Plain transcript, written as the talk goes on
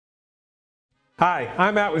Hi,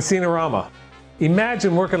 I'm Matt with Scene-a-rama.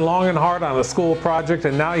 Imagine working long and hard on a school project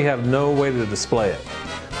and now you have no way to display it.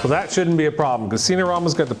 Well, that shouldn't be a problem because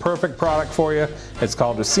Scene-a-rama's got the perfect product for you. It's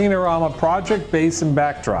called the Scene-a-rama Project Base and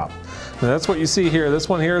Backdrop. And that's what you see here. This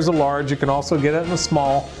one here is a large. You can also get it in a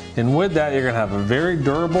small. And with that, you're going to have a very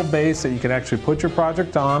durable base that you can actually put your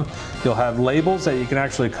project on. You'll have labels that you can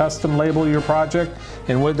actually custom label your project.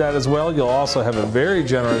 And with that as well, you'll also have a very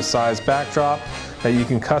generous size backdrop that you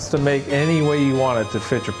can custom make any way you want it to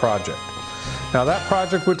fit your project. Now that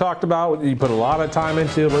project we talked about, you put a lot of time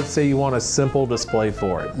into. Let's say you want a simple display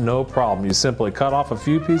for it. No problem. You simply cut off a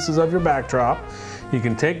few pieces of your backdrop. You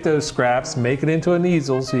can take those scraps, make it into an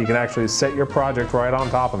easel so you can actually set your project right on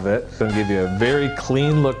top of it. It's going to give you a very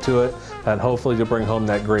clean look to it and hopefully you'll bring home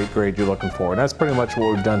that great grade you're looking for. And that's pretty much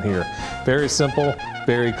what we've done here. Very simple,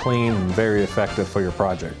 very clean, and very effective for your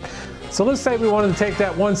project. So let's say we wanted to take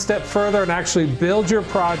that one step further and actually build your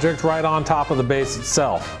project right on top of the base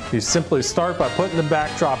itself. You simply start by putting the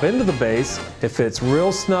backdrop into the base. It fits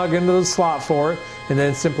real snug into the slot for it, and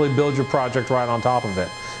then simply build your project right on top of it.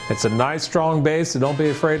 It's a nice strong base, so don't be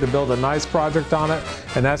afraid to build a nice project on it.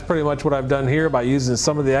 And that's pretty much what I've done here by using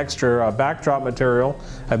some of the extra backdrop material.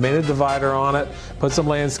 I've made a divider on it, put some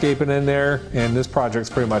landscaping in there, and this project's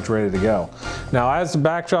pretty much ready to go. Now as the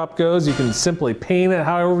backdrop goes, you can simply paint it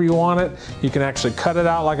however you want it. You can actually cut it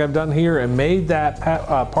out like I've done here and made that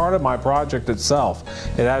part of my project itself.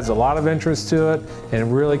 It adds a lot of interest to it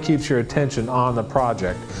and really keeps your attention on the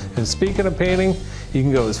project. And speaking of painting, you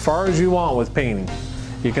can go as far as you want with painting.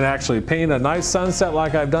 You can actually paint a nice sunset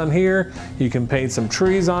like I've done here. You can paint some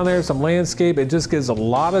trees on there, some landscape. It just gives a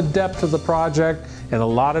lot of depth to the project and a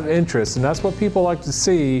lot of interest. And that's what people like to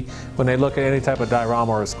see when they look at any type of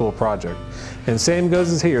diorama or a school project. And same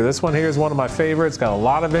goes as here. This one here is one of my favorites. Got a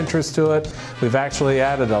lot of interest to it. We've actually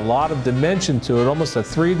added a lot of dimension to it, almost a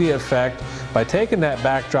 3D effect, by taking that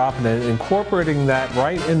backdrop and then incorporating that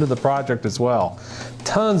right into the project as well.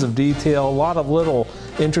 Tons of detail, a lot of little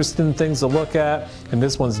interesting things to look at, and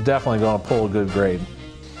this one's definitely going to pull a good grade.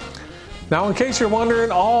 Now in case you're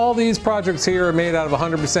wondering, all these projects here are made out of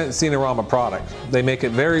 100% Scene-a-rama product. They make it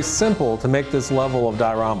very simple to make this level of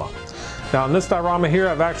diorama. Now in this diorama here,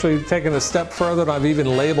 I've actually taken a step further and I've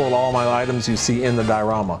even labeled all my items you see in the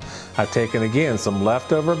diorama. I've taken again some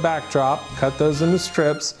leftover backdrop, cut those into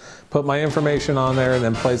strips, put my information on there, and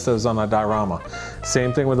then place those on my diorama.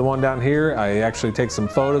 Same thing with the one down here. I actually take some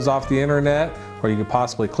photos off the internet, or you could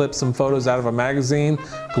possibly clip some photos out of a magazine,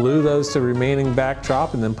 glue those to remaining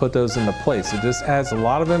backdrop, and then put those into place. It just adds a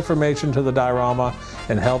lot of information to the diorama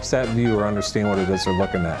and helps that viewer understand what it is they're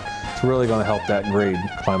looking at. It's really going to help that grade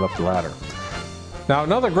climb up the ladder. Now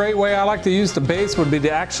another great way I like to use the base would be to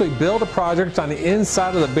actually build a project on the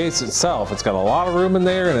inside of the base itself. It's got a lot of room in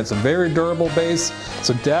there and it's a very durable base,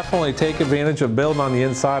 so definitely take advantage of building on the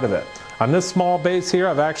inside of it. On this small base here,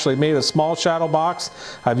 I've actually made a small shadow box.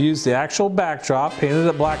 I've used the actual backdrop, painted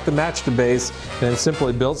it black to match the base, and then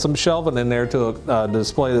simply built some shelving in there to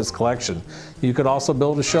display this collection. You could also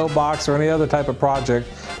build a show box or any other type of project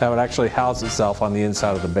that would actually house itself on the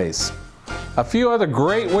inside of the base. A few other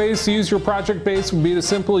great ways to use your project base would be to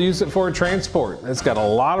simply use it for transport. It's got a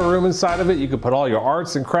lot of room inside of it. You could put all your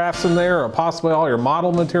arts and crafts in there, or possibly all your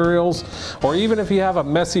model materials, or even if you have a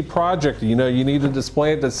messy project, you need to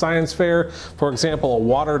display at the science fair, for example, a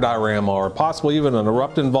water diorama, or possibly even an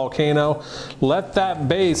erupting volcano, let that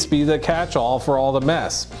base be the catch-all for all the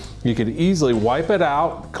mess. You could easily wipe it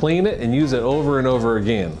out, clean it, and use it over and over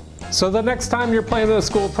again. So the next time you're planning a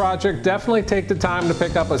school project, definitely take the time to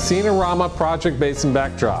pick up a Scene-a-rama project base and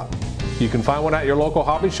backdrop. You can find one at your local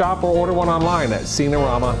hobby shop or order one online at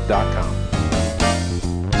scenearama.com.